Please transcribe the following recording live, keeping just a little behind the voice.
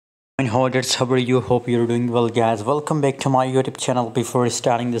Holders, how are you? Hope you're doing well, guys. Welcome back to my YouTube channel. Before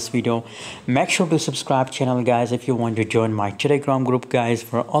starting this video, make sure to subscribe channel, guys, if you want to join my Telegram group, guys,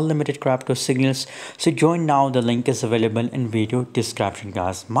 for unlimited crypto signals. So join now. The link is available in video description,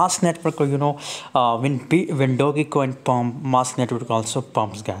 guys. Mask network, when Dogecoin pump, Mask network also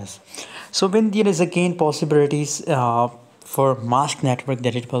pumps, guys. So when there is again possibilities for Mask network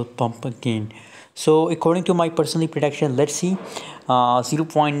that it will pump again. So according to my personal prediction, let's see,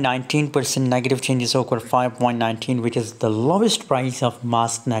 0.19% negative changes occur 5.19, which is the lowest price of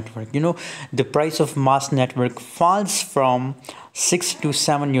Mask network. The price of Mask network falls from 6 to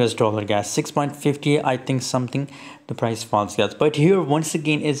 7 US dollar, guys. 6.50, I think something the price falls, guys. But here once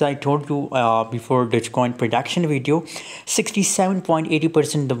again, as I told you before Dogecoin prediction video,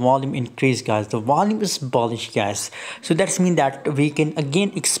 67.80% the volume increase, guys. The volume is bullish, guys. So that's mean that we can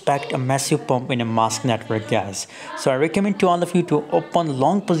again expect a massive pump in a Mask network, guys. So I recommend to all of you to open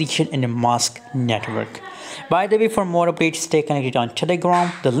long position in a Mask network. By the way, for more updates, stay connected on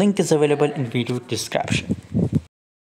Telegram. The link is available in video description.